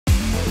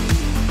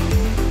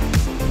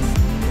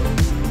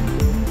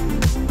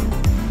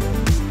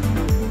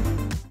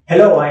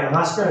Hello, I am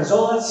Asper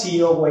Anzola,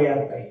 CEO of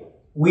WayApp.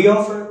 We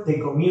offer the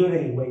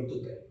community way to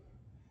pay.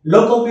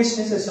 Local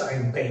businesses are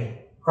in pain,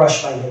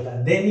 crushed by the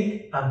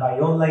pandemic and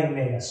by online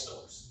mega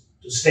stores.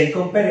 To stay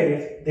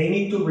competitive, they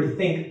need to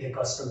rethink the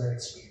customer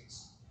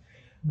experience.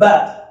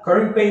 But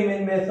current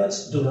payment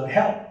methods do not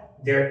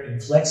help. They're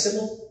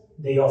inflexible,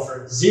 they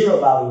offer zero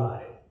value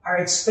added, are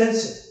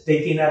expensive,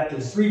 taking up to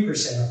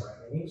 3% of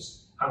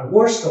revenues, and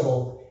worst of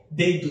all,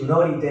 they do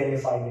not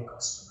identify the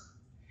customer.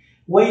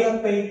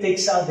 WayApp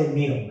takes out the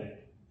middleman.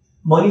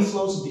 Money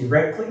flows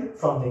directly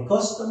from the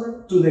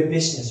customer to the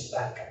business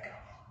bank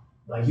account.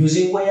 By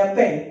using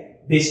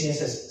WayApp,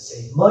 businesses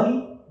save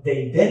money,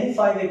 they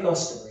identify the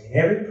customer in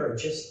every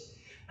purchase,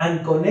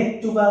 and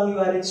connect to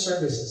value-added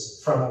services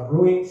from a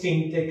growing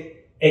fintech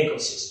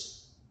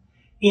ecosystem.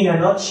 In a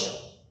nutshell,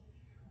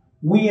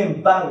 we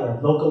empower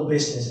local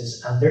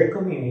businesses and their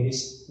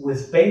communities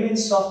with payment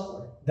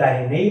software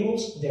that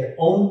enables their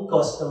own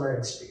customer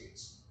experience.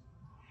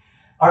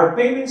 Our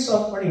payment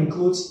software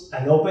includes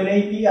an open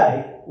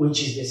API,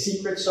 which is the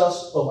secret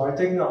sauce of our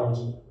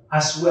technology,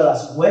 as well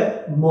as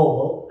web,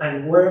 mobile,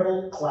 and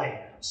wearable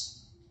client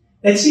apps.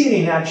 Let's see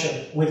it in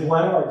action with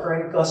one of our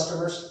current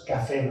customers,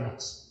 Cafe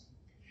Max.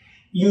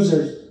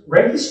 Users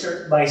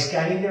register by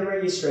scanning the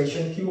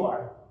registration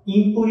QR,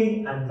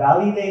 inputting and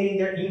validating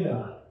their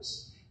email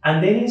address,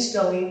 and then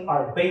installing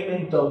our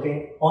payment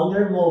token on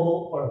their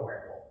mobile or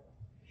wearable.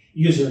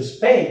 Users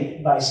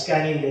pay by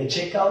scanning the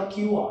checkout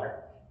QR,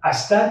 a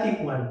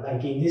static one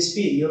like in this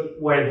video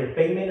where the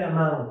payment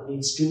amount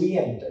needs to be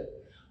entered,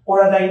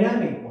 or a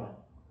dynamic one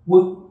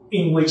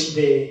in which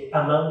the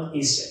amount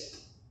is set.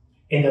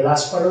 In the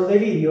last part of the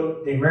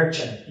video, the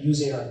merchant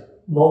using our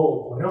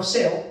mobile point of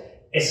sale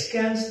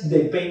scans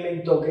the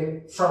payment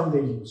token from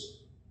the user.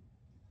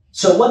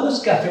 So what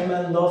does Cafe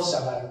Man loves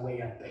about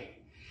WayApp?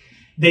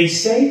 They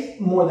save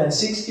more than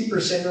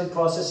 60% on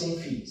processing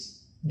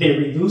fees, they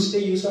reduce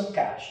the use of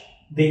cash,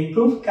 they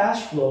improve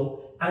cash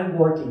flow and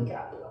working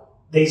capital.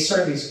 They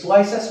service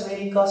twice as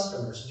many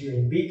customers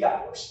during peak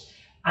hours,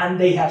 and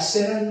they have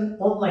set an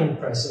online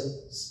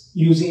presence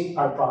using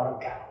our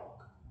product catalog.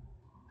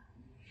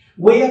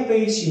 WayApp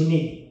is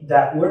unique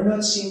that we're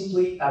not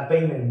simply a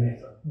payment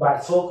method,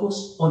 but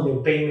focus on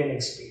the payment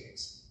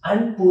experience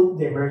and put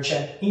the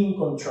merchant in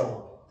control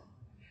of it.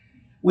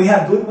 We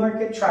have good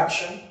market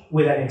traction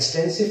with an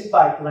extensive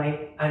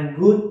pipeline and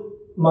good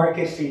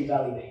market fit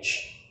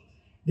validation.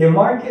 The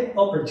market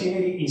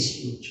opportunity is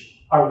huge.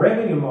 Our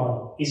revenue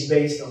model is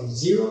based on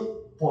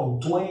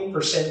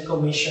 0.20%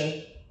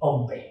 commission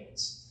on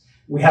payments.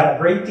 We have a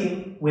great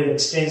team with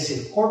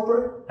extensive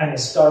corporate and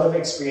startup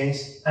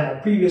experience and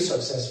a previous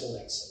successful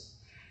exit.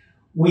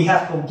 We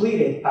have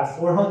completed a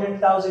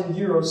 400,000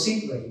 euro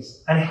seed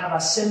raise and have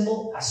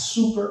assembled a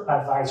super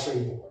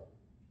advisory board.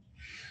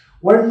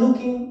 We're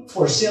looking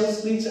for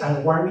sales leads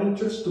and warm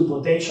interest to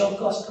potential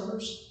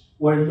customers.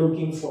 We're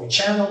looking for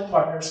channel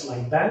partners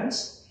like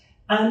banks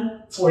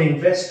and for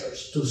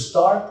investors to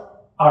start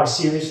our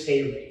Series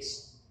A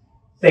raise.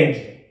 Thank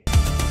you.